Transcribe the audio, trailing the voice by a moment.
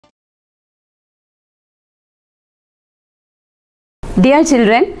Dear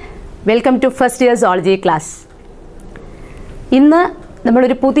children, welcome to first year zoology class. ഇന്ന്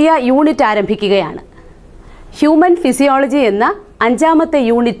നമ്മളൊരു പുതിയ യൂണിറ്റ് ആരംഭിക്കുകയാണ്. ഹ്യൂമൻ ഫിസിയോളജി എന്ന അഞ്ചാമത്തെ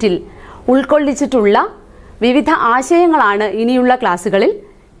യൂണിറ്റിൽ ഉൾക്കൊള്ളിച്ചിട്ടുള്ള വിവിധ ആശയങ്ങളാണ് ഇനിയുള്ള ക്ലാസ്സുകളിൽ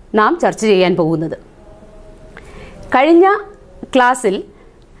നാം ചർച്ച ചെയ്യാൻ പോകുന്നത്. കഴിഞ്ഞ ക്ലാസ്സിൽ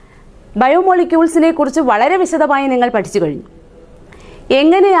ബയോമോളിക്യൂൾസിനെ കുറിച്ച് വളരെ വിശദമായി നിങ്ങൾ പഠിച്ചു കഴിഞ്ഞു.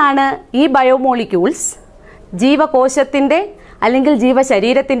 എങ്ങനെയാണ് ഈ ബയോമോളിക്യൂൾസ് ജീവകോശത്തിൻ്റെ അല്ലെങ്കിൽ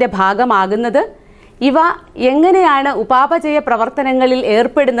ജീവശരീരത്തിൻ്റെ ഭാഗമാകുന്നത്, ഇവ എങ്ങനെയാണ് ഉപാപചയ പ്രവർത്തനങ്ങളിൽ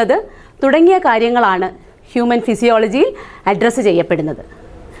ഏർപ്പെടുന്നത് തുടങ്ങിയ കാര്യങ്ങളാണ് ഹ്യൂമൻ ഫിസിയോളജിയിൽ അഡ്രസ്സ് ചെയ്യപ്പെടുന്നത്.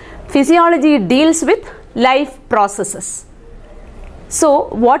 Physiology deals with life processes. So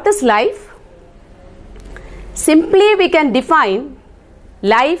what is life? Simply we can define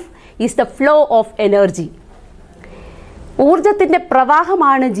life is the flow of energy. ഊർജത്തിൻ്റെ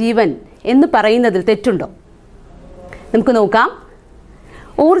പ്രവാഹമാണ് ജീവൻ എന്ന് പറയുന്നതിൽ തെറ്റുണ്ടോ? നമുക്ക് നോക്കാം.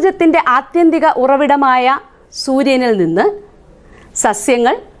 ഊർജത്തിൻ്റെ ആത്യന്തിക ഉറവിടമായ സൂര്യനിൽ നിന്ന്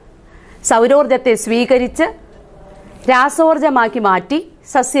സസ്യങ്ങൾ സൗരോർജത്തെ സ്വീകരിച്ച് രാസോർജമാക്കി മാറ്റി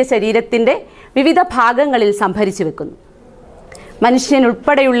സസ്യശരീരത്തിൻ്റെ വിവിധ ഭാഗങ്ങളിൽ സംഭരിച്ചു വെക്കുന്നു.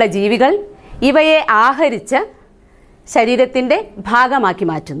 മനുഷ്യനുൾപ്പെടെയുള്ള ജീവികൾ ഇവയെ ആഹരിച്ച് ശരീരത്തിൻ്റെ ഭാഗമാക്കി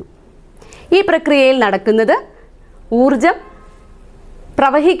മാറ്റുന്നു. ഈ പ്രക്രിയയിൽ നടക്കുന്നത് ഊർജം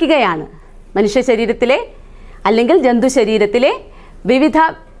പ്രവഹിക്കുകയാണ്. മനുഷ്യ ശരീരത്തിലെ അല്ലെങ്കിൽ ജന്തു ശരീരത്തിലെ വിവിധ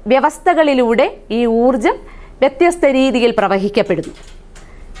വ്യവസ്ഥകളിലൂടെ ഈ ഊർജം വ്യത്യസ്ത രീതിയിൽ പ്രവഹിക്കപ്പെടുന്നു.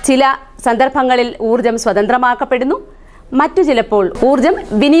 ചില സന്ദർഭങ്ങളിൽ ഊർജം സ്വതന്ത്രമാക്കപ്പെടുന്നു, മറ്റു ചിലപ്പോൾ ഊർജം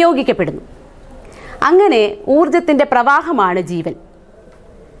വിനിയോഗിക്കപ്പെടുന്നു. അങ്ങനെ ഊർജത്തിൻ്റെ പ്രവാഹമാണ് ജീവൻ.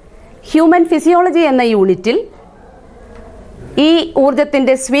 ഹ്യൂമൻ ഫിസിയോളജി എന്ന യൂണിറ്റിൽ ഈ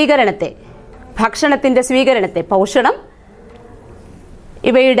ഊർജത്തിൻ്റെ സ്വീകരണത്തെ, ഭക്ഷണത്തിൻ്റെ സ്വീകരണത്തെ, പോഷണം,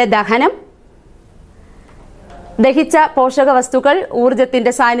 ഇവയുടെ ദഹനം, ദഹിച്ച പോഷകവസ്തുക്കൾ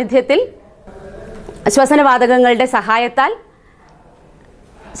ഊർജത്തിൻ്റെ സാന്നിധ്യത്തിൽ ശ്വസനവാതകങ്ങളുടെ സഹായത്താൽ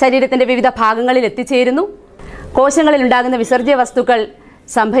ശരീരത്തിൻ്റെ വിവിധ ഭാഗങ്ങളിൽ എത്തിച്ചേരുന്നു. കോശങ്ങളിൽ ഉണ്ടാകുന്ന വിസർജ്യ വസ്തുക്കൾ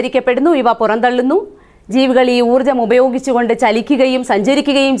സംഭരിക്കപ്പെടുന്നു, ഇവ പുറന്തള്ളുന്നു. ജീവികൾ ഈ ഊർജം ഉപയോഗിച്ചുകൊണ്ട് ചലിക്കുകയും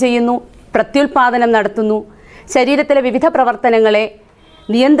സഞ്ചരിക്കുകയും ചെയ്യുന്നു, പ്രത്യുൽപാദനം നടത്തുന്നു, ശരീരത്തിലെ വിവിധ പ്രവർത്തനങ്ങളെ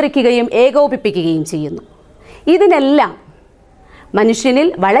നിയന്ത്രിക്കുകയും ഏകോപിപ്പിക്കുകയും ചെയ്യുന്നു. ഇതിനെല്ലാം മനുഷ്യനിൽ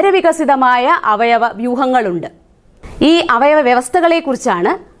വളരെ വികസിതമായ അവയവ വ്യൂഹങ്ങളുണ്ട്. ഈ അവയവ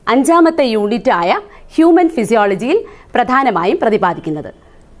വ്യവസ്ഥകളെക്കുറിച്ചാണ് അഞ്ചാമത്തെ യൂണിറ്റായ ഹ്യൂമൻ ഫിസിയോളജിയിൽ പ്രധാനമായും പ്രതിപാദിക്കുന്നത്.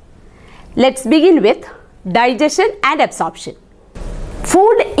 Let's begin with digestion and absorption.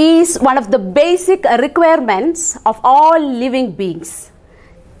 Food is one of the basic requirements of all living beings.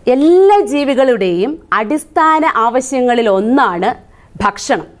 എല്ലാ ജീവികളുടെയും അടിസ്ഥാന ആവശ്യങ്ങളിൽ ഒന്നാണ്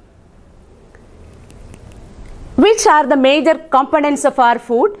ഭക്ഷണം. Which are the major components of our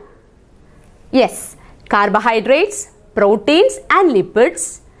food? Yes, carbohydrates, proteins and lipids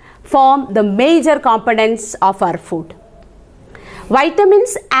form the major components of our food.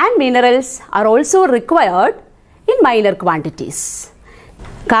 Vitamins and minerals are also required in minor quantities.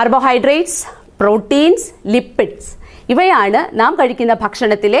 Carbohydrates, proteins, lipids ഇവയാണ് നാം കഴിക്കുന്ന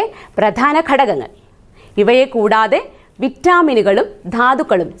ഭക്ഷണത്തിലെ പ്രധാന ഘടകങ്ങൾ. ഇവയെ കൂടാതെ വിറ്റാമിനുകളും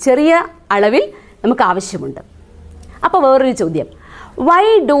ധാതുക്കളും ചെറിയ അളവിൽ നമുക്ക് ആവശ്യമുണ്ട്. അപ്പോൾ വേറൊരു ചോദ്യം, why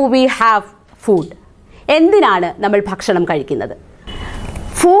do we have food? എന്തിനാണ് നമ്മൾ ഭക്ഷണം കഴിക്കുന്നത്?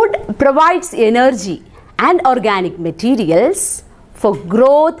 Food provides energy and organic materials for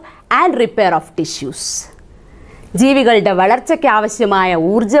growth and repair of tissues. ജീവികളുടെ വളർച്ചയ്ക്ക് ആവശ്യമായ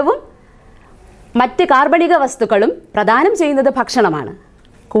ഊർജവും മറ്റ് കാർബണിക വസ്തുക്കളും പ്രദാനം ചെയ്യുന്നത് ഭക്ഷണമാണ്.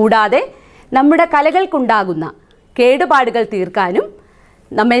 കൂടാതെ നമ്മുടെ കലകൾക്കുണ്ടാകുന്ന കേടുപാടുകൾ തീർക്കാനും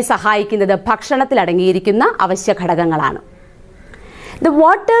നമ്മെ സഹായിക്കുന്നത് ഭക്ഷണത്തിൽ അടങ്ങിയിരിക്കുന്ന അവശ്യ ഘടകങ്ങളാണ്. The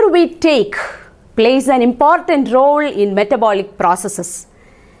water we take place an important role in metabolic processes.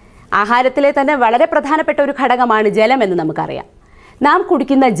 ആഹാരത്തിലെ തന്നെ വളരെ പ്രധാനപ്പെട്ട ഒരു ഘടകമാണ് ജലം എന്ന് നമുക്കറിയാം. നാം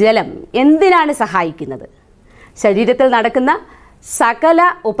കുടിക്കുന്ന ജലം എന്തിനാണ് സഹായിക്കുന്നത്? ശരീരത്തിൽ നടക്കുന്ന സകല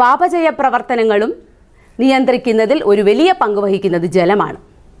ഉപാപചയ പ്രവർത്തനങ്ങളും നിയന്ത്രിക്കുന്നതിൽ ഒരു വലിയ പങ്ക് വഹിക്കുന്നത് ജലമാണ്.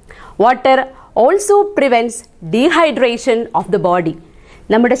 Water also prevents dehydration of the body.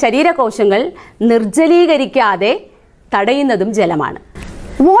 നമ്മുടെ ശരീരകോശങ്ങൾ നിർജ്ജലീകരിക്കാതെ തടയുന്നതും ജലമാണ്.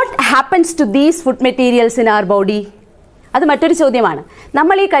 What happens to these food materials in our body? അത് മറ്റൊരു ചോദ്യമാണ്.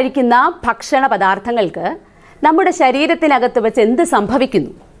 നമ്മൾ ഈ കഴിക്കുന്ന ഭക്ഷണ പദാർത്ഥങ്ങൾക്ക് നമ്മുടെ ശരീരത്തിനകത്ത് വെച്ച് എന്ത്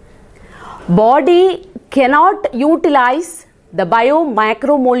സംഭവിക്കുന്നു? Body cannot utilise the bio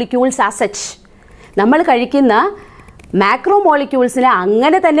macromolecules as such. നമ്മൾ കഴിക്കുന്ന മാക്രോമോളിക്യൂൾസിനെ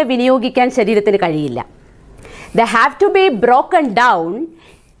അങ്ങനെ തന്നെ വിനിയോഗിക്കാൻ ശരീരത്തിന് കഴിയില്ല. They have to be broken down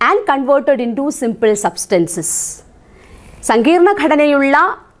and converted into simple substances. സങ്കീർണ ഘടനയുള്ള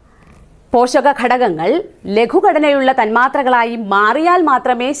പോഷക ഘടകങ്ങൾ ലഘുഘടനയുള്ള തന്മാത്രകളായി മാറിയാൽ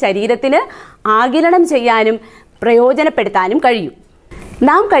മാത്രമേ ശരീരത്തിന് ആഗിരണം ചെയ്യാനും പ്രയോജനപ്പെടുത്താനും കഴിയൂ.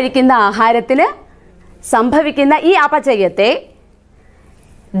 നാം കഴിക്കുന്ന ആഹാരത്തിന് സംഭവിക്കുന്ന ഈ അപചയത്തെ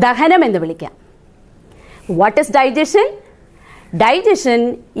ദഹനം എന്ന് വിളിക്കാം. What is digestion? Digestion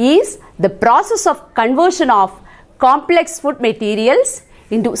is the process of conversion of complex food materials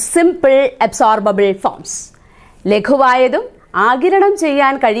into simple absorbable forms. ലഘുവായതും ആഗിരണം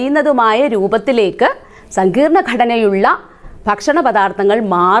ചെയ്യാൻ കഴിയുന്നതുമായ രൂപത്തിലേക്ക് സങ്കീർണ ഘടനയുള്ള ഭക്ഷണ പദാർത്ഥങ്ങൾ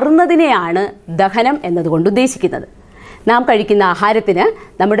മാറുന്നതിനെയാണ് ദഹനം എന്നതുകൊണ്ട് ഉദ്ദേശിക്കുന്നത്. നാം കഴിക്കുന്ന ആഹാരത്തിന്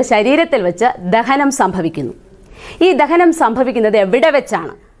നമ്മുടെ ശരീരത്തിൽ വെച്ച് ദഹനം സംഭവിക്കുന്നു. ഈ ദഹനം സംഭവിക്കുന്നത് എവിടെ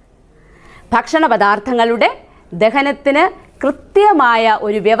വെച്ചാണ്? ഭക്ഷണ പദാർത്ഥങ്ങളുടെ ദഹനത്തിന് കൃത്യമായ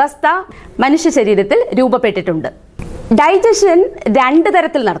ഒരു വ്യവസ്ഥ മനുഷ്യ ശരീരത്തിൽ രൂപപ്പെട്ടിട്ടുണ്ട്. ഡൈജഷൻ 2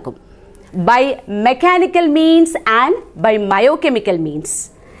 തരത്തിൽ നടക്കും. By mechanical means and by biochemical means.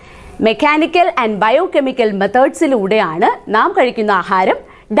 Mechanical and biochemical മെത്തേഡ്സിലൂടെയാണ് നാം കഴിക്കുന്ന ആഹാരം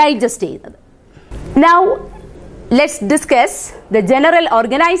ഡൈജസ്റ്റ് ചെയ്യുന്നത്. Now let's discuss the general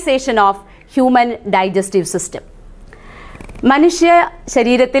organisation of human digestive system. മനുഷ്യ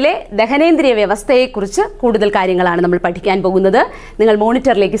ശരീരത്തിലെ ദഹനേന്ദ്രിയ വ്യവസ്ഥയെക്കുറിച്ച് കൂടുതൽ കാര്യങ്ങളാണ് നമ്മൾ പഠിക്കാൻ പോകുന്നത്. നിങ്ങൾ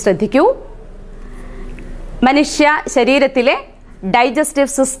മോണിറ്ററിലേക്ക് ശ്രദ്ധിക്കൂ. മനുഷ്യ ശരീരത്തിലെ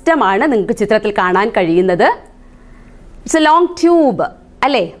ഡൈജസ്റ്റീവ് സിസ്റ്റമാണ് നിങ്ങൾക്ക് ചിത്രത്തിൽ കാണാൻ കഴിയുന്നത്. ഇറ്റ്സ് എ ലോങ് ട്യൂബ്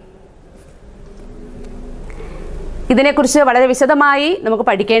അല്ലേ? ഇതിനെക്കുറിച്ച് വളരെ വിശദമായി നമുക്ക്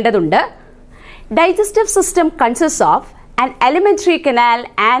പഠിക്കേണ്ടതുണ്ട്. Digestive system consist of an elementary canal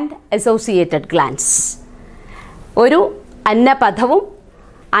and associated glands. ഒരു അന്നപഥവും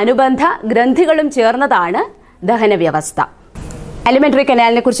അനുബന്ധ ഗ്രന്ഥികളും ചേർന്നതാണ് ദഹന വ്യവസ്ഥ. എലിമെന്ററി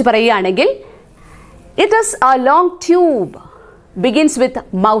കനാലിനെ കുറിച്ച് പറയുകയാണെങ്കിൽ it is A long tube, begins with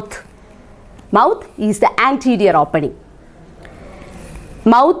mouth. Mouth is the anterior opening.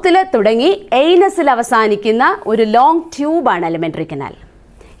 മൗത്തിൽ തുടങ്ങി എയ്നസിൽ അവസാനിക്കുന്ന ഒരു long ട്യൂബാണ് elementary canal.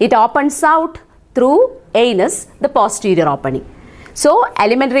 It opens out through anus, the posterior opening. So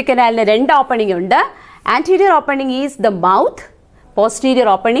elementary കനാലിന് 2 opening ഉണ്ട്. Anterior opening is the mouth, posterior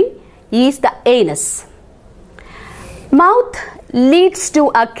opening is the anus. Mouth leads to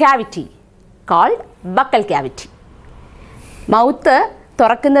a cavity called buccal cavity. Mouth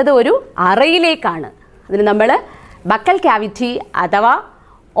തുറക്കുന്നത് ഒരു അറയിലേക്കാണ്. അതിന് നമ്മൾ buccal cavity അഥവാ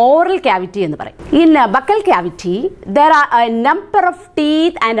oral cavity എന്ന് പറയും. In a buccal cavity there are a number of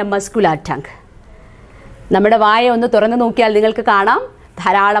teeth and a muscular tongue. നമ്മുടെ വായ ഒന്ന് തുറന്നു നോക്കിയാൽ നിങ്ങൾക്ക് കാണാം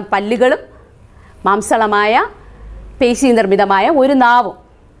ധാരാളം പല്ലുകളും മാംസളമായ പേശി നിർമ്മിതമായ ഒരു നാവും.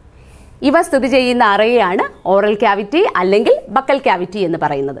 ഇവ സ്ഥിതി ചെയ്യുന്ന അറയാണ് ഓറൽ ക്യാവിറ്റി അല്ലെങ്കിൽ ബക്കൽ ക്യാവിറ്റി എന്ന്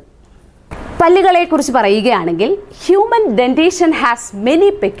പറയുന്നത്. പല്ലുകളെ കുറിച്ച് പറയുകയാണെങ്കിൽ ഹ്യൂമൻ ഡെന്റേഷൻ ഹാസ് മെനി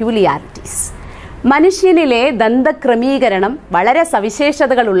പെക്യൂലിയാരിറ്റീസ്. മനുഷ്യനിലെ ദന്തക്രമീകരണം വളരെ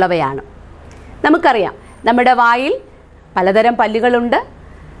സവിശേഷതകളുള്ളവയാണ്. നമുക്കറിയാം നമ്മുടെ വായിൽ പലതരം പല്ലുകളുണ്ട്.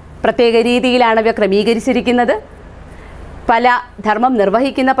 പ്രത്യേക രീതിയിലാണ് അവ ക്രമീകരിച്ചിരിക്കുന്നത്. പല ധർമ്മം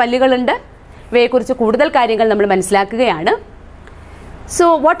നിർവഹിക്കുന്ന പല്ലുകളുണ്ട്. ഇവയെക്കുറിച്ച് കൂടുതൽ കാര്യങ്ങൾ നമ്മൾ മനസ്സിലാക്കുകയാണ്. So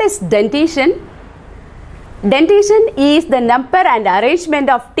what is ഡെന്റേഷൻ? ഡെന്റേഷൻ is the number and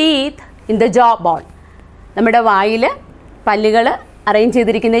arrangement of teeth in the Joe bone. നമ്മുടെ വായിൽ പല്ലുകൾ അറേഞ്ച്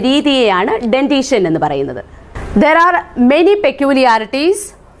ചെയ്തിരിക്കുന്ന രീതിയെയാണ് ഡെന്റേഷൻ എന്ന് പറയുന്നത്. There are many peculiarities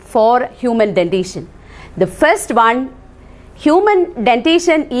for human ഡെന്റേഷൻ. The first one, human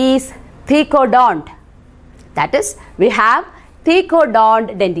ഡെന്റേഷൻ is thecodont. That is, we have thecodont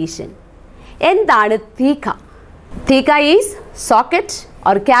dentition. എന്താണ് തീക്ക? തീക്ക is socket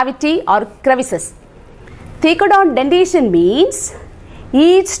or cavity or ക്രെവിസസ്. Thecodont dentition means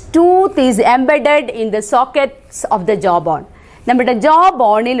each tooth is embedded in the sockets of the jawbone. നമ്മുടെ ജോ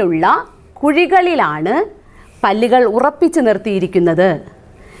ബോണിലുള്ള കുഴികളിലാണ് പല്ലുകൾ ഉറപ്പിച്ചു നിർത്തിയിരിക്കുന്നത്.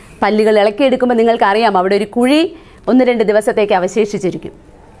 പല്ലുകൾ ഇളക്കിയെടുക്കുമ്പോൾ നിങ്ങൾക്കറിയാം അവിടെ ഒരു കുഴി 1-2 ദിവസത്തേക്ക് അവശേഷിച്ചിരിക്കും.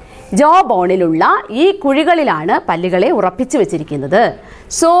 ജോ ബോണിലുള്ള ഈ കുഴികളിലാണ് പല്ലുകളെ ഉറപ്പിച്ചു വെച്ചിരിക്കുന്നത്.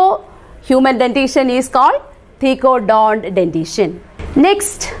 So human dentition is called thecodont dentition.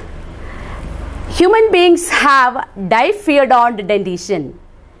 Next, human beings have diphyodont dentition.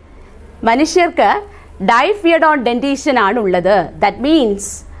 മനുഷ്യർക്ക് diphyodont dentition ആണുള്ളത്. That means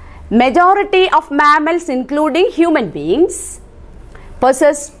majority of mammals including human beings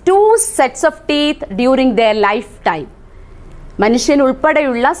possess 2 sets of teeth during their lifetime. മനുഷ്യൻ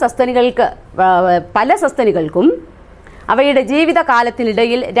ഉൾപ്പെടെയുള്ള സസ്തനികൾക്ക് പല സസ്തനികൾക്കും അവയുടെ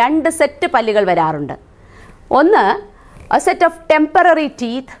ജീവിതകാലത്തിനിടയിൽ 2 സെറ്റ് പല്ലുകൾ വരാറുണ്ട്. ഒന്ന്, a set of temporary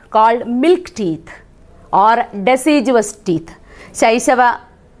teeth called milk teeth or deciduous teeth. ശൈശവ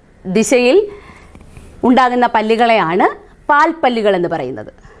ദിശയിൽ ഉണ്ടാകുന്ന പല്ലുകളെയാണ് പാൽപ്പല്ലുകൾ എന്ന്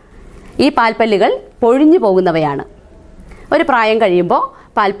പറയുന്നത്. ഈ പാൽപ്പല്ലുകൾ പൊഴിഞ്ഞു പോകുന്നവയാണ്. ഒരു പ്രായം കഴിയുമ്പോൾ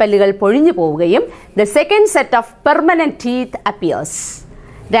പാൽപ്പല്ലുകൾ പൊഴിഞ്ഞു പോവുകയും the second set of permanent teeth appears.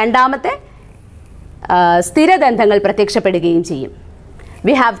 രണ്ടാമത്തെ സ്ഥിരദന്തങ്ങൾ പ്രത്യക്ഷപ്പെടുകയും ചെയ്യും.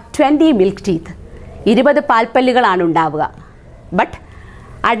 We have 20 milk teeth. 20 പാൽപ്പല്ലുകളാണ് ഉണ്ടാവുക. But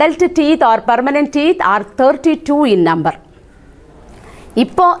adult teeth or permanent teeth are 32 in number.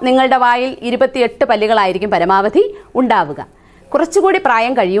 ഇപ്പോൾ നിങ്ങളുടെ വായിൽ 28 പല്ലുകളായിരിക്കും പരമാവധി ഉണ്ടാവുക. കുറച്ചുകൂടി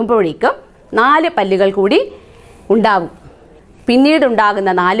പ്രായം കഴിയുമ്പോഴേക്കും 4 പല്ലുകൾ കൂടി ഉണ്ടാവും. പിന്നീട്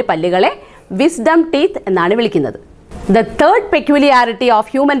ഉണ്ടാകുന്ന 4 പല്ലുകളെ വിസ്ഡം ടീത്ത് എന്നാണ് വിളിക്കുന്നത്. The third peculiarity of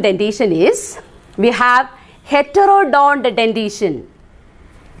human dentition is we have heterodont dentition.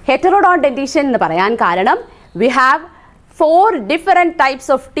 Heterodont dentition എന്ന് പറയാൻ കാരണം we have 4 different types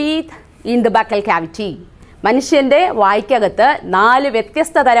of teeth in the buccal cavity. മനുഷ്യൻ്റെ വായ്ക്കകത്ത് 4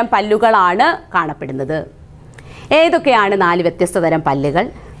 വ്യത്യസ്ത തരം പല്ലുകളാണ് കാണപ്പെടുന്നത്. ഏതൊക്കെയാണ് 4 വ്യത്യസ്ത തരം പല്ലുകൾ?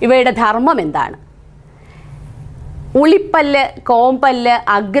 ഇവയുടെ ധർമ്മം എന്താണ്? ഉളിപ്പല്ല്, കോമ്പല്ല്,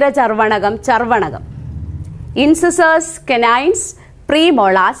 അഗ്രചർവണകം, ചർവണകം. Incisors, canines,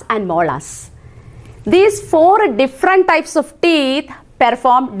 premolars and molars. These 4 different types of teeth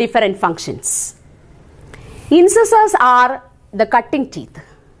perform different functions. Incisors are the cutting teeth.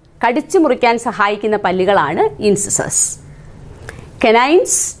 കടിച്ചു മുറിക്കാൻ സഹായിക്കുന്ന പല്ലുകളാണ് incisors.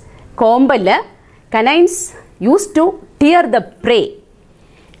 Canines, കോമ്പല്ല്. Canines used to tear the prey.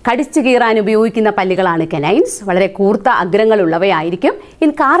 കടിച്ചു കീറാൻ ഉപയോഗിക്കുന്ന പല്ലുകളാണ് canines. വളരെ കൂർത്ത അഗ്രങ്ങളുള്ളവയായിരിക്കും. In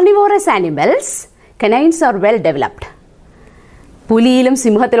carnivorous animals, canines are well developed. പുലിയിലും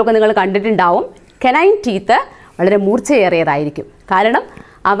സിംഹത്തിലൊക്കെ നിങ്ങൾ കണ്ടിട്ടുണ്ടാവും canine teeth വളരെ മൂർച്ചയേറിയതായിരിക്കും. കാരണം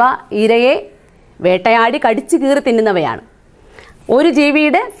അവ ഇരയെ വേട്ടയാടി കടിച്ചു കീറി തിന്നുന്നവയാണ്. ഒരു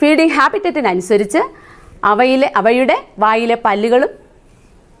ജീവിയുടെ ഫീഡിംഗ് ഹാബിറ്ററ്റിനനുസരിച്ച് അവയുടെ വായിലെ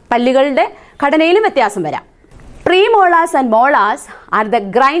പല്ലുകളുടെ ഘടനയിലും വ്യത്യാസം വരാം. Premolars and molars are the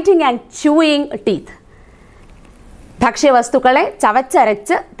grinding and chewing teeth. ഭക്ഷ്യവസ്തുക്കളെ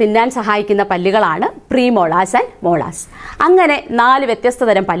ചവച്ചരച്ച് തിന്നാൻ സഹായിക്കുന്ന പല്ലുകളാണ് പ്രീമോളാസ് ആൻഡ് മോളാസ്. അങ്ങനെ 4 വ്യത്യസ്ത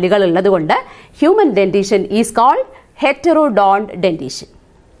തരം പല്ലുകൾ ഉള്ളതുകൊണ്ട് human ഡെന്റിഷൻ is called heterodont dentition.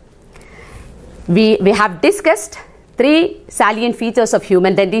 We have discussed 3 salient features of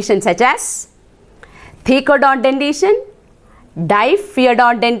human dentition such as thecodont dentition,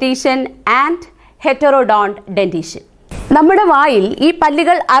 diphyodont dentition and heterodont dentition. നമ്മുടെ വായിൽ ഈ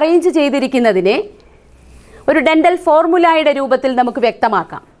പല്ലുകൾ അറേഞ്ച് ചെയ്തിരിക്കുന്നതിനെ ഒരു ഡെന്റൽ ഫോർമുലയുടെ രൂപത്തിൽ നമുക്ക്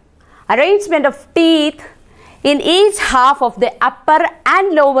വ്യക്തമാക്കാം. Arrangement of teeth in each half of the upper and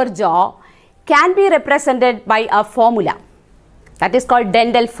lower jaw can be represented by a formula that is called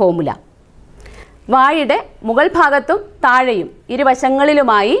dental formula. വായുടെ മുകൾ ഭാഗത്തും താഴെയും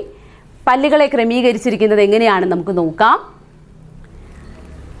ഇരുവശങ്ങളിലുമായി പല്ലുകളെ ക്രമീകരിച്ചിരിക്കുന്നത് എങ്ങനെയാണെന്ന് നമുക്ക് നോക്കാം.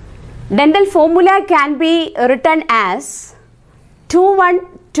 Dental formula can be written as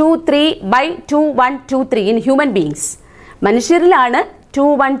 2123 by 2123 in human beings. മനുഷ്യരിലാണ്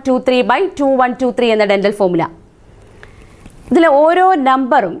 2123 by 2123 എന്ന dental formula. ഇതിലെ ഓരോ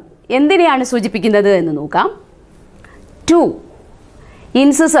നമ്പറും എന്തിനെയാണ് സൂചിപ്പിക്കുന്നത് എന്ന് നോക്കാം. 2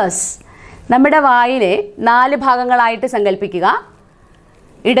 ഇൻസിസേഴ്സ്. നമ്മുടെ വായിലെ 4 ഭാഗങ്ങളായിട്ട് സങ്കല്പിക്കുക.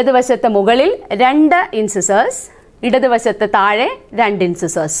 ഇടതുവശത്ത് മുകളിൽ 2 ഇൻസിസേഴ്സ്, ഇടതുവശത്ത് താഴെ 2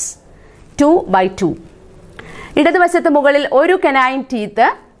 ഇൻസിസേഴ്സ്. 2 by 2. ഇടതുവശത്ത് മുകളിൽ ഒരു കനൈൻ ടീത്ത്,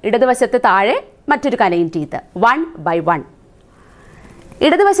 ഇടതുവശത്ത് താഴെ മറ്റൊരു കനൈൻ ടീത്ത്. 1 by 1.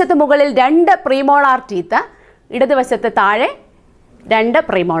 ഇടതുവശത്ത് മുകളിൽ 2 പ്രീമോളാർ ടീത്ത്, ഇടതുവശത്ത് താഴെ 2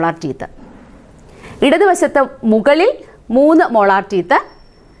 പ്രീമോളാർ ടീത്ത്. ഇടതുവശത്ത് മുകളിൽ 3 മോളാർ ടീത്ത്,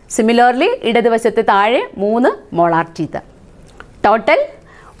 സിമിലർലി ഇടതുവശത്ത് താഴെ 3 മോളാർ ടീത്ത്. ടോട്ടൽ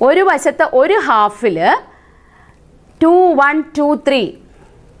ഒരു വശത്ത് ഒരു ഹാഫിൽ 2 1 2 3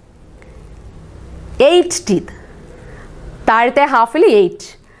 8 ടീത്ത്, താഴത്തെ ഹാഫിൽ 8.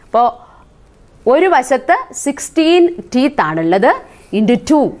 അപ്പോൾ ഒരു വശത്ത് 16 ടീത്ത് ആണുള്ളത്. ഇൻറ്റു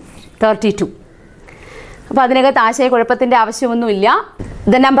 2 32. അപ്പോൾ അതിനകത്ത് ആശയക്കുഴപ്പത്തിൻ്റെ ആവശ്യമൊന്നുമില്ല.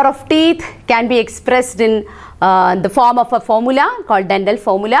 The number of teeth can be expressed in the form of a formula called dental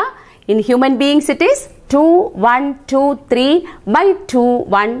formula. In human beings it is 2 1 2 3 by 2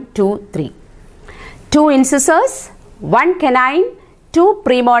 1 2 3. 2 incisors, 1 canine, 2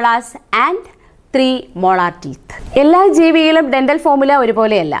 premolars and 3 molar teeth. എല്ലാ ജീവിയിലും dental formula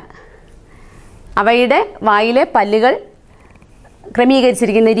ഒരുപോലെയല്ല. അവയുടെ വായിലെ പല്ലുകൾ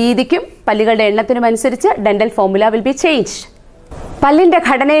ക്രമീകരിച്ചിരിക്കുന്ന രീതിക്കും പല്ലുകളുടെ എണ്ണത്തിനും അനുസരിച്ച് dental formula will be change. പല്ലിൻ്റെ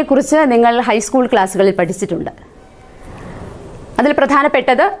ഘടനയെക്കുറിച്ച് നിങ്ങൾ ഹൈസ്കൂൾ ക്ലാസ്സുകളിൽ പഠിച്ചിട്ടുണ്ട്. അതിൽ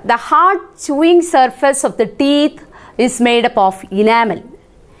പ്രധാനപ്പെട്ടത് the hard chewing surface of the teeth is made up of enamel.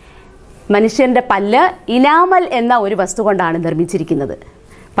 മനുഷ്യൻ്റെ പല്ല് ഇനാമൽ എന്ന ഒരു വസ്തു കൊണ്ടാണ് നിർമ്മിച്ചിരിക്കുന്നത്.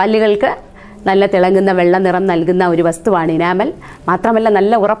 പല്ലുകൾക്ക് നല്ല തിളങ്ങുന്ന വെള്ള നിറം നൽകുന്ന ഒരു വസ്തുവാണ് ഇനാമൽ. മാത്രമല്ല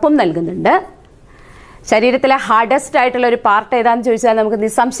നല്ല ഉറപ്പും നൽകുന്നുണ്ട്. ശരീരത്തിലെ ഹാർഡസ്റ്റ് ആയിട്ടുള്ള ഒരു പാർട്ട് ഏതാണെന്ന് ചോദിച്ചാൽ നമുക്ക്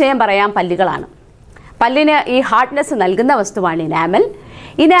നിസ്സംശയം പറയാം പല്ലുകളാണ്. പല്ലിന് ഈ ഹാർഡ്നെസ് നൽകുന്ന വസ്തുവാണ് enamel.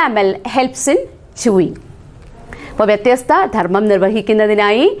 Enamel helps in chewing. അപ്പോൾ വ്യത്യസ്ത ധർമ്മം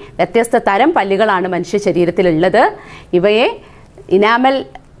നിർവഹിക്കുന്നതിനായി വ്യത്യസ്ത തരം പല്ലുകളാണ് മനുഷ്യ ശരീരത്തിലുള്ളത്. ഇവയെ ഇനാമൽ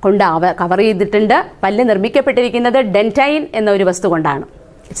കൊണ്ട് കവർ ചെയ്തിട്ടുണ്ട്. പല്ല് നിർമ്മിക്കപ്പെട്ടിരിക്കുന്നത് ഡെൻറ്റൈൻ എന്ന ഒരു വസ്തു കൊണ്ടാണ്.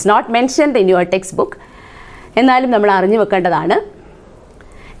 It's not mentioned in your text book, എന്നാലും നമ്മൾ അറിഞ്ഞു വെക്കേണ്ടതാണ്.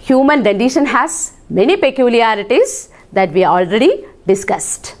 Human ഡെന്റിഷൻ has many peculiarities that we already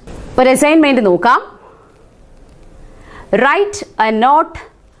discussed. ഒരു അസൈൻമെൻറ്റ് നോക്കാം. Write a not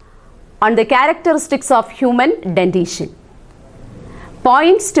on the characteristics of human dentition.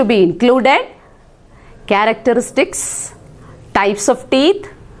 Points to be included: characteristics, types of teeth,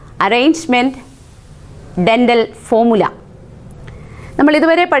 arrangement, dental formula. നമ്മൾ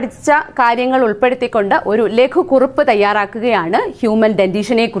ഇതുവരെ പഠിച്ച കാര്യങ്ങൾ ഉൾപ്പെടുത്തിക്കൊണ്ട് ഒരു ലഘുക്കുറിപ്പ് തയ്യാറാക്കുകയാണ് ഹ്യൂമൻ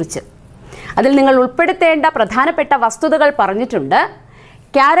ഡെന്റിഷനെ കുറിച്ച്. അതിൽ നിങ്ങൾ ഉൾപ്പെടുത്തേണ്ട പ്രധാനപ്പെട്ട വസ്തുതകൾ പറഞ്ഞിട്ടുണ്ട്.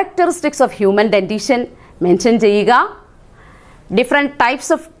 ക്യാരക്ടറിസ്റ്റിക്സ് ഓഫ് ഹ്യൂമൻ ഡെന്റിഷൻ മെൻഷൻ ചെയ്യുക. ഡിഫറെൻറ്റ്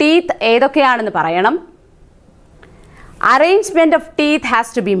ടൈപ്സ് ഓഫ് ടീത്ത് ഏതൊക്കെയാണെന്ന് പറയണം. Arrangement of teeth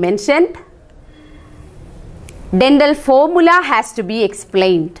has to B mentioned. Dental formula has to B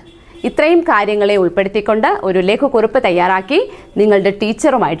explained. ഇത്രയും കാര്യങ്ങളെ ഉൾപ്പെടുത്തിക്കൊണ്ട് ഒരു ലഘുക്കുറിപ്പ് തയ്യാറാക്കി നിങ്ങളുടെ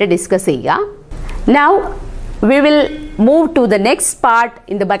ടീച്ചറുമായിട്ട് ഡിസ്കസ് ചെയ്യുക. Now we will move to the next part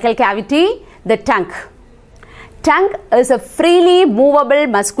in the buccal cavity, the tongue. Tongue is A freely movable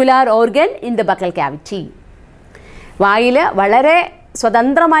muscular organ in the buccal cavity. വായിൽ വളരെ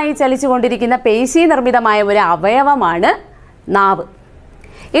സ്വതന്ത്രമായി ചലിച്ചുകൊണ്ടിരിക്കുന്ന പേശി നിർമ്മിതമായ ഒരു അവയവമാണ് നാവ്.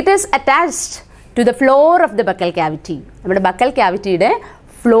 It is attached to the floor of the buccal cavity. നമ്മുടെ buccal ക്യാവിറ്റിയുടെ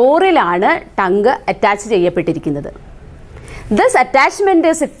ഫ്ലോറിലാണ് tongue attach ചെയ്യപ്പെട്ടിരിക്കുന്നത്. This attachment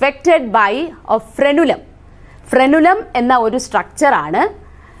is affected by A frenulum. Frenulum എന്ന ഒരു സ്ട്രക്ചറാണ്,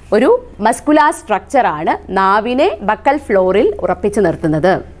 ഒരു മസ്കുലാർ സ്ട്രക്ചറാണ് നാവിനെ ബക്കൽ ഫ്ലോറിൽ ഉറപ്പിച്ചു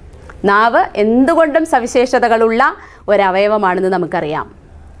നിർത്തുന്നത്. നാവ് എന്തുകൊണ്ടും സവിശേഷതകളുള്ള ഒരവയവമാണെന്ന് നമുക്കറിയാം.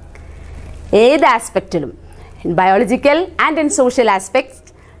 ഏത് ആസ്പെക്റ്റിലും, in biological and in social aspects,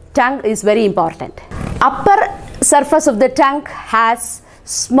 tongue is very important. Upper surface of the tongue has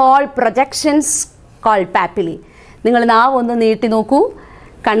small projections called പാപ്പിലി. നിങ്ങൾ നാവ് ഒന്ന് നീട്ടി നോക്കൂ.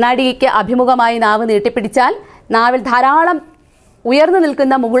 കണ്ണാടിക്ക് അഭിമുഖമായി നാവ് നീട്ടിപ്പിടിച്ചാൽ നാവിൽ ധാരാളം ഉയർന്നു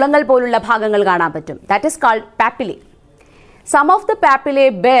നിൽക്കുന്ന മുകുളങ്ങൾ പോലുള്ള ഭാഗങ്ങൾ കാണാൻ പറ്റും. That is called പാപ്പിലി. Some of the പാപ്പിലെ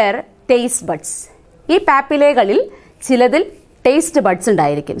bear taste buds. ഈ പാപ്പിലകളിൽ ചിലതിൽ ടേസ്റ്റ് ബഡ്സ്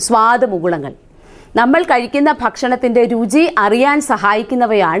ഉണ്ടായിരിക്കും, സ്വാദ് മുകുളങ്ങൾ. നമ്മൾ കഴിക്കുന്ന ഭക്ഷണത്തിൻ്റെ രുചി അറിയാൻ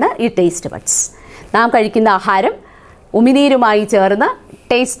സഹായിക്കുന്നവയാണ് ഈ ടേസ്റ്റ് ബഡ്സ്. നാം കഴിക്കുന്ന ആഹാരം ഉമിനീരുമായി ചേർന്ന്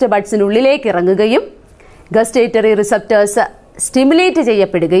ടേസ്റ്റ് ബഡ്സിനുള്ളിലേക്ക് ഇറങ്ങുകയും ഗസ്റ്റേറ്ററി റിസപ്റ്റേഴ്സ് സ്റ്റിമുലേറ്റ്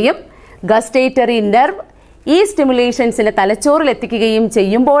ചെയ്യപ്പെടുകയും ഗസ്റ്റേറ്ററി നെർവ് ഈ സ്റ്റിമുലേഷൻസിനെ തലച്ചോറിൽ എത്തിക്കുകയും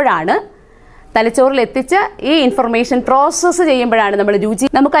ചെയ്യുമ്പോഴാണ്, തലച്ചോറിൽ എത്തിച്ച് ഈ ഇൻഫർമേഷൻ പ്രോസസ്സ് ചെയ്യുമ്പോഴാണ് നമ്മൾ രുചി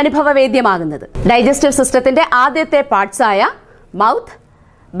നമുക്ക് അനുഭവവേദ്യമാകുന്നത്. ഡൈജസ്റ്റീവ് സിസ്റ്റത്തിന്റെ ആദ്യത്തെ പാർട്സായ മൗത്ത്,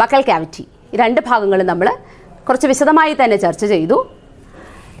 ബക്കൽ ക്യാവിറ്റി, ഈ രണ്ട് ഭാഗങ്ങളും നമ്മൾ കുറച്ച് വിശദമായി തന്നെ ചർച്ച ചെയ്തു.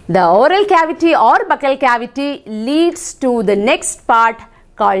 The oral cavity or buccal cavity leads to the next part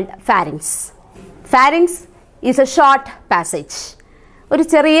called pharynx. Pharynx is A short passage. ഒരു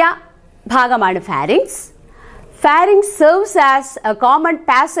ചെറിയ ഭാഗമാണ് pharynx. Pharynx serves as A common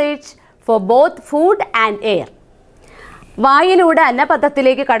passage for both food and air. വായിലൂടെ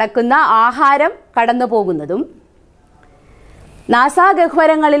അന്നപഥത്തിലേക്ക് കടക്കുന്ന ആഹാരം കടന്നു പോകുന്നതും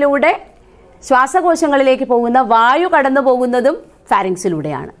നാസാഗഹ്വരങ്ങളിലൂടെ ശ്വാസകോശങ്ങളിലേക്ക് പോകുന്ന വായു കടന്നു പോകുന്നതും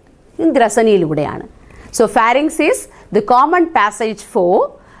ഫാരിങ്സിലൂടെയാണ്, ഗ്രസനിയിലൂടെയാണ്. So pharynx is the common passage for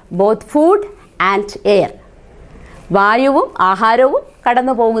both food and air. വായുവും ആഹാരവും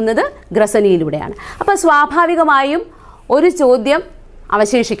കടന്നു പോകുന്നത് ഗ്രസനിയിലൂടെയാണ്. അപ്പോൾ സ്വാഭാവികമായും ഒരു ചോദ്യം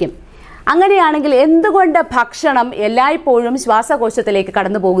അവശേഷിക്കും. അങ്ങനെയാണെങ്കിൽ എന്തുകൊണ്ട് ഭക്ഷണം എല്ലായ്പ്പോഴും ശ്വാസകോശത്തിലേക്ക്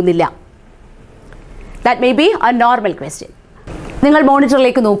കടന്നു പോകുന്നില്ല? That may be A normal question. നിങ്ങൾ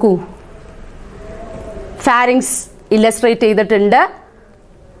മോണിറ്ററിലേക്ക് നോക്കൂ. ഫാരിങ്സ് ഇല്ലസ്ട്രേറ്റ് ചെയ്തിട്ടുണ്ട്.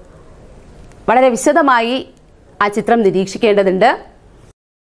 വളരെ വിശദമായി ആ ചിത്രം നിരീക്ഷിക്കേണ്ടതുണ്ട്.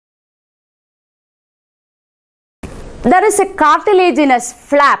 There is a cartilaginous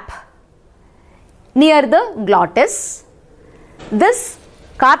flap near the glottis. This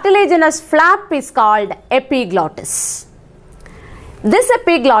cartilaginous flap is called epiglottis. This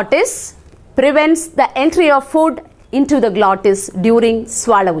epiglottis prevents the entry of food into the glottis during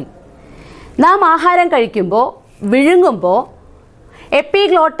swallowing. നാം ആഹാരം കഴിക്കുമ്പോൾ, വിഴുങ്ങുമ്പോൾ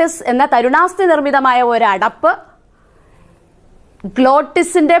എപ്പിഗ്ലോട്ടിസ് എന്ന തരുണാസ്ഥി നിർമ്മിതമായ ഒരു അടപ്പ്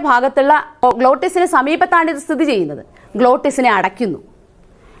ഗ്ലോട്ടിസിന്റെ ഭാഗത്തുള്ള, ഗ്ലോട്ടിസിന് സമീപത്താണ് ഇത് സ്ഥിതി ചെയ്യുന്നത്, ഗ്ലോട്ടിസിനെ അടയ്ക്കുന്നു.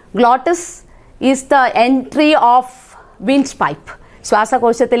 Glottis is the entry of wind pipe.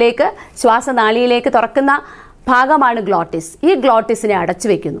 ശ്വാസകോശത്തിലേക്ക്, ശ്വാസനാളിയിലേക്ക് തുറക്കുന്ന ഭാഗമാണ് ഗ്ലോട്ടിസ്. ഈ ഗ്ലോട്ടിസിനെ അടച്ചു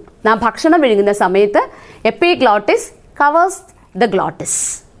വെക്കുന്നു. നാം ഭക്ഷണം വിഴുങ്ങുന്ന സമയത്ത് എപ്പിഗ്ലോട്ടിസ് കവേഴ്സ് ദ ഗ്ലോട്ടിസ്.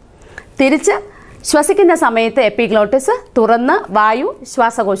 തിരിച്ച് ശ്വസിക്കുന്ന സമയത്ത് എപ്പിഗ്ലോട്ടിസ് തുറന്ന് വായു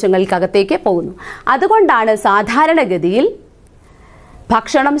ശ്വാസകോശങ്ങൾക്കകത്തേക്ക് പോകുന്നു. അതുകൊണ്ടാണ് സാധാരണഗതിയിൽ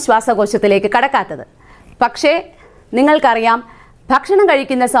ഭക്ഷണം ശ്വാസകോശത്തിലേക്ക് കടക്കാത്തത്. പക്ഷേ നിങ്ങൾക്കറിയാം, ഭക്ഷണം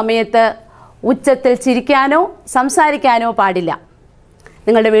കഴിക്കുന്ന സമയത്ത് ഉച്ചത്തിൽ ചിരിക്കാനോ സംസാരിക്കാനോ പാടില്ല.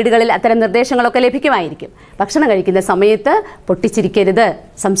 നിങ്ങളുടെ വീടുകളിൽ അത്തരം നിർദ്ദേശങ്ങളൊക്കെ ലഭിക്കുമായിരിക്കും. ഭക്ഷണം കഴിക്കുന്ന സമയത്ത് പൊട്ടിച്ചിരിക്കരുത്,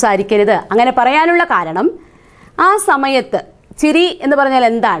 സംസാരിക്കരുത് അങ്ങനെ പറയാനുള്ള കാരണം, ആ സമയത്ത് ചിരി എന്ന് പറഞ്ഞാൽ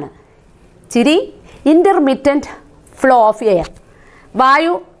എന്താണ്? ചിരി ഇൻ്റർമിറ്റൻറ്റ് ഫ്ലോ ഓഫ് എയർ.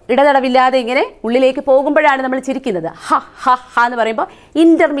 വായു ഇടതടവില്ലാതെ ഇങ്ങനെ ഉള്ളിലേക്ക് പോകുമ്പോഴാണ് നമ്മൾ ചിരിക്കുന്നത്. ഹ ഹ ഹ എന്ന് പറയുമ്പോൾ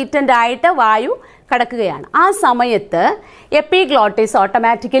ഇൻ്റർമിറ്റൻ്റ് ആയിട്ട് വായു കടക്കുകയാണ്. ആ സമയത്ത് എപ്പിഗ്ലോട്ടിസ്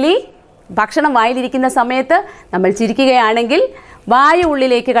ഓട്ടോമാറ്റിക്കലി, ഭക്ഷണം വായിലിരിക്കുന്ന സമയത്ത് നമ്മൾ ചിരിക്കുകയാണെങ്കിൽ വായു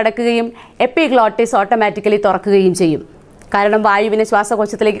ഉള്ളിലേക്ക് കടക്കുകയും എപ്പിഗ്ലോട്ടിസ് ഓട്ടോമാറ്റിക്കലി തുറക്കുകയും ചെയ്യും. കാരണം വായുവിനെ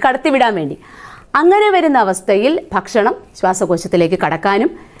ശ്വാസകോശത്തിലേക്ക് കടത്തിവിടാൻ വേണ്ടി. അങ്ങനെ വരുന്ന അവസ്ഥയിൽ ഭക്ഷണം ശ്വാസകോശത്തിലേക്ക്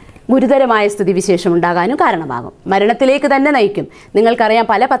കടക്കാനും ഗുരുതരമായ സ്ഥിതിവിശേഷം ഉണ്ടാകാനും കാരണമാകും. മരണത്തിലേക്ക് തന്നെ നയിക്കും. നിങ്ങൾക്കറിയാം,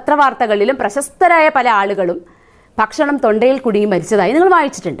 പല പത്രവാർത്തകളിലും പ്രശസ്തരായ പല ആളുകളും ഭക്ഷണം തൊണ്ടയിൽ കുടുങ്ങി മരിച്ചതായി നിങ്ങൾ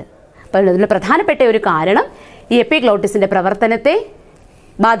വായിച്ചിട്ടുണ്ട്. അപ്പോൾ അതിൽ പ്രധാനപ്പെട്ട ഒരു കാരണം ഈ എപ്പിഗ്ലോട്ടിസിൻ്റെ പ്രവർത്തനത്തെ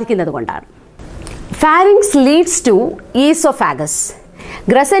ബാധിക്കുന്നത് കൊണ്ടാണ്. Pharynx leads to oesophagus.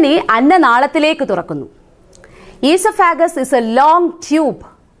 ഗ്രസനി അന്നനാളത്തിലേക്ക് തുറക്കുന്നു. Oesophagus is A long tube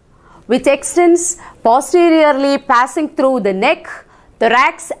which extends posteriorly passing through the neck,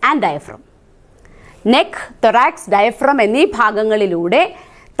 thorax and diaphragm. Neck, thorax, diaphragm എന്നീ ഭാഗങ്ങളിലൂടെ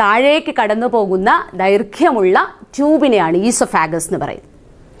താഴേക്ക് കടന്നു പോകുന്ന ദൈർഘ്യമുള്ള ട്യൂബിനെയാണ് ഈസോഫാഗസ് എന്ന് പറയുന്നത്.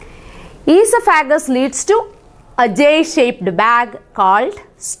 Oesophagus leads to A J-shaped bag called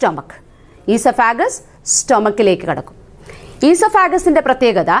stomach. Oesophagus സ്റ്റൊമക്കിലേക്ക് കടക്കും. ഈസോഫാഗസിൻ്റെ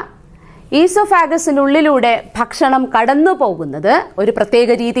പ്രത്യേകത, ഈസോഫാഗസിനുള്ളിലൂടെ ഭക്ഷണം കടന്നു പോകുന്നത് ഒരു പ്രത്യേക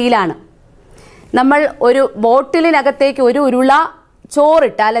രീതിയിലാണ്. നമ്മൾ ഒരു ബോട്ടിലിനകത്തേക്ക് ഒരു ഉരുള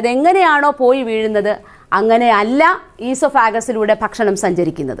ചോറിട്ടാൽ അതെങ്ങനെയാണോ പോയി വീഴുന്നത്, അങ്ങനെ അല്ല ഈസോഫാഗസിലൂടെ ഭക്ഷണം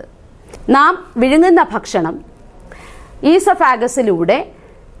സഞ്ചരിക്കുന്നത്. നാം വിഴുങ്ങുന്ന ഭക്ഷണം ഈസോഫാഗസിലൂടെ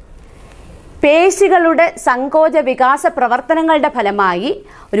പേശികളുടെ സങ്കോച വികാസ പ്രവർത്തനങ്ങളുടെ ഫലമായി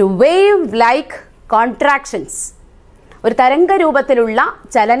ഒരു വേവ് ലൈക്ക് കോൺട്രാക്ഷൻസ്, ഒരു തരംഗ രൂപത്തിലുള്ള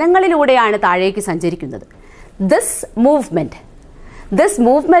ചലനങ്ങളിലൂടെയാണ് താഴേക്ക് സഞ്ചരിക്കുന്നത്. This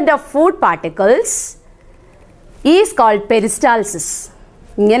movement of food particles is called peristalsis.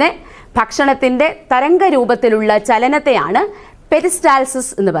 ഇങ്ങനെ ഭക്ഷണത്തിൻ്റെ തരംഗ രൂപത്തിലുള്ള ചലനത്തെയാണ്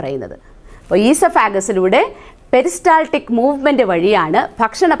പെരിസ്റ്റാൾസിസ് എന്ന് പറയുന്നത്. അപ്പോൾ ഈസോഫാഗസിലൂടെ പെരിസ്റ്റാൾട്ടിക് മൂവ്മെന്റ് വഴിയാണ്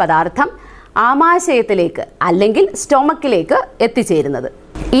ഭക്ഷണ പദാർത്ഥം ആമാശയത്തിലേക്ക് അല്ലെങ്കിൽ സ്റ്റൊമക്കിലേക്ക് എത്തിച്ചേരുന്നത്.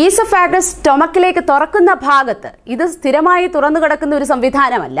 ഈസോഫാഗസ് സ്റ്റൊമക്കിലേക്ക് തുറക്കുന്ന ഭാഗത്ത്, ഇത് സ്ഥിരമായി തുറന്നു കിടക്കുന്ന ഒരു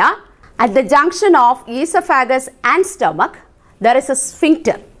സംവിധാനമല്ല. At the junction of oesophagus and stomach there is A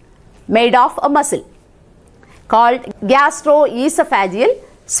sphincter made of A muscle called ഗ്യാസ്ട്രോഈസോഫാജിയൽ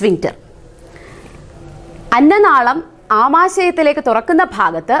sphincter. അന്നനാളം ആമാശയത്തിലേക്ക് തുറക്കുന്ന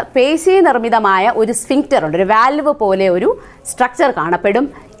ഭാഗത്ത് പേശി നിർമ്മിതമായ ഒരു സ്ഫിങ്ക്റ്റർ ഉണ്ട്, ഒരു വാൽവ് പോലെ ഒരു സ്ട്രക്ചർ കാണപ്പെടും.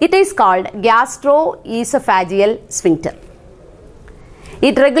 It is called ഗ്യാസ്ട്രോഈസോഫാജിയൽ sphincter.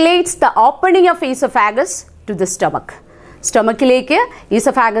 It regulates the opening of esophagus to the stomach. സ്റ്റൊമക്കിലേക്ക്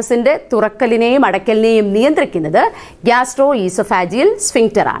ഈസോഫാഗസിൻ്റെ തുറക്കലിനെയും അടയ്ക്കലിനെയും നിയന്ത്രിക്കുന്നത് ഗ്യാസ്ട്രോഈസോഫാജിയൽ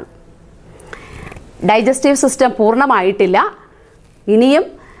സ്ഫിങ്ക്റ്റർ ആണ്. Digestive system പൂർണ്ണമായിട്ടില്ല. ഇനിയും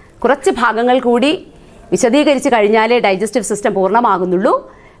കുറച്ച് ഭാഗങ്ങൾ കൂടി വിശദീകരിച്ച് കഴിഞ്ഞാലേ ഡൈജസ്റ്റീവ് സിസ്റ്റം പൂർണ്ണമാകുന്നുള്ളൂ.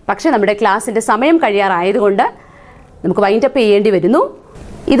 പക്ഷേ നമ്മുടെ ക്ലാസ്സിൻ്റെ സമയം കഴിയാറായതുകൊണ്ട് നമുക്ക് വൈൻഡപ്പ് ചെയ്യേണ്ടി വരുന്നു.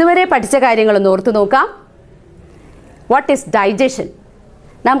 ഇതുവരെ പഠിച്ച കാര്യങ്ങളൊന്ന് ഓർത്തു നോക്കാം. What is digestion?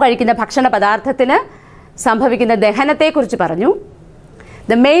 നാം കഴിക്കുന്ന ഭക്ഷണ പദാർത്ഥത്തിന് സംഭവിക്കുന്ന ദഹനത്തെക്കുറിച്ച് പറഞ്ഞു.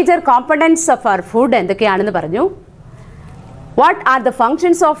 The major components of our food എന്തൊക്കെയാണെന്ന് പറഞ്ഞു. What are the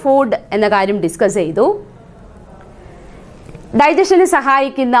functions of food എന്ന കാര്യം ഡിസ്കസ് ചെയ്തു. ഡൈജഷന്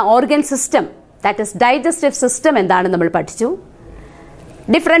സഹായിക്കുന്ന organ system, that is digestive system എന്താണെന്ന് നമ്മൾ പഠിച്ചു.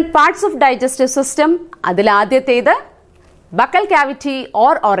 Different parts of digestive system, അതിലാദ്യത്തേത് buccal cavity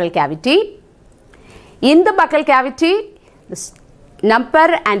or oral cavity. In the buccal cavity number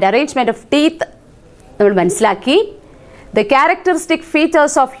and arrangement of teeth നമ്മൾ മനസ്സിലാക്കി. The characteristic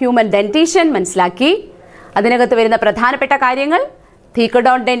features of human dentition മനസ്സിലാക്കി. അതിനകത്ത് വരുന്ന പ്രധാനപ്പെട്ട കാര്യങ്ങൾ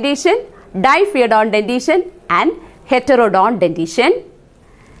തീക്കഡോൺ dentition, ഡൈഫിയഡോൺ dentition and ഹെറ്ററോഡോൺ dentition.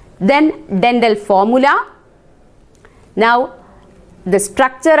 Then dental formula. Now the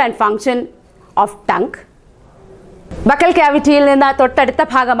structure and function of tongue. Buccal ക്യാവിറ്റിയിൽ നിന്ന് തൊട്ടടുത്ത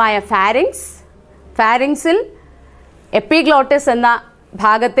ഭാഗമായ ഫാരിങ്സ്. ഫാരിങ്സിൽ എപ്പിഗ്ലോട്ടിസ് എന്ന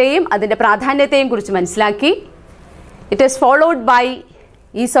ഭാഗത്തെയും അതിൻ്റെ പ്രാധാന്യത്തെയും കുറിച്ച് മനസ്സിലാക്കി. It is followed by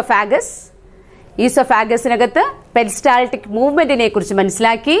esophagus. ഈസോഫാഗസിനകത്ത് peristaltic മൂവ്മെന്റിനെ കുറിച്ച്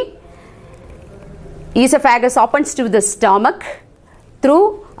മനസ്സിലാക്കി. Esophagus opens to the stomach through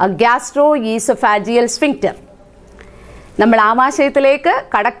a gastroesophageal sphincter. നമ്മൾ ആമാശയത്തിലേക്ക്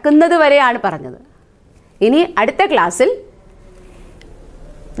കടക്കുന്നത് വരെയാണ് പറഞ്ഞത്. ഇനി അടുത്ത ക്ലാസ്സിൽ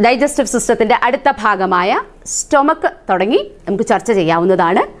ഡൈജസ്റ്റീവ് സിസ്റ്റത്തിന്റെ അടുത്ത ഭാഗമായ സ്റ്റൊമക്ക് തുടങ്ങി നമുക്ക് ചർച്ച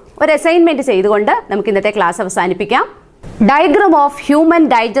ചെയ്യാവുന്നതാണ്. ഒരു അസൈൻമെന്റ് ചെയ്തുകൊണ്ട് നമുക്ക് ഇന്നത്തെ ക്ലാസ് അവസാനിപ്പിക്കാം. Diagram of human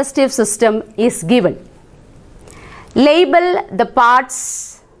digestive system is given. Label the parts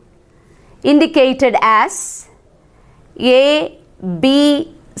indicated as A, B,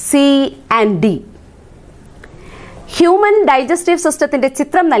 C and D. Human digestive system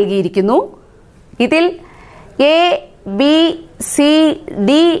ചിത്രം നൽകിയിരിക്കുന്നു. ഇതിൽ A, B, C,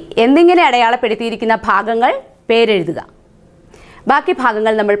 D എന്നിങ്ങനെ അടയാളപ്പെടുത്തിയിരിക്കുന്ന ഭാഗങ്ങൾ പേരെഴുതുക. ബാക്കി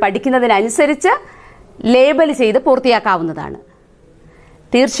ഭാഗങ്ങൾ നമ്മൾ പഠിക്കുന്നതിനനുസരിച്ച് ലേബൽ ചെയ്ത് പൂർത്തിയാക്കാവുന്നതാണ്.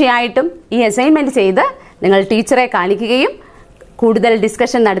 തീർച്ചയായിട്ടും ഈ അസൈൻമെൻറ്റ് ചെയ്ത് നിങ്ങൾ ടീച്ചറെ കാണിക്കുകയും കൂടുതൽ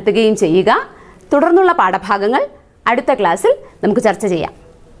ഡിസ്കഷൻ നടത്തുകയും ചെയ്യുക. തുടർന്നുള്ള പാഠഭാഗങ്ങൾ അടുത്ത ക്ലാസ്സിൽ നമുക്ക് ചർച്ച ചെയ്യാം.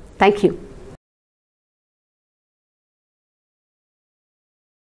 Thank you.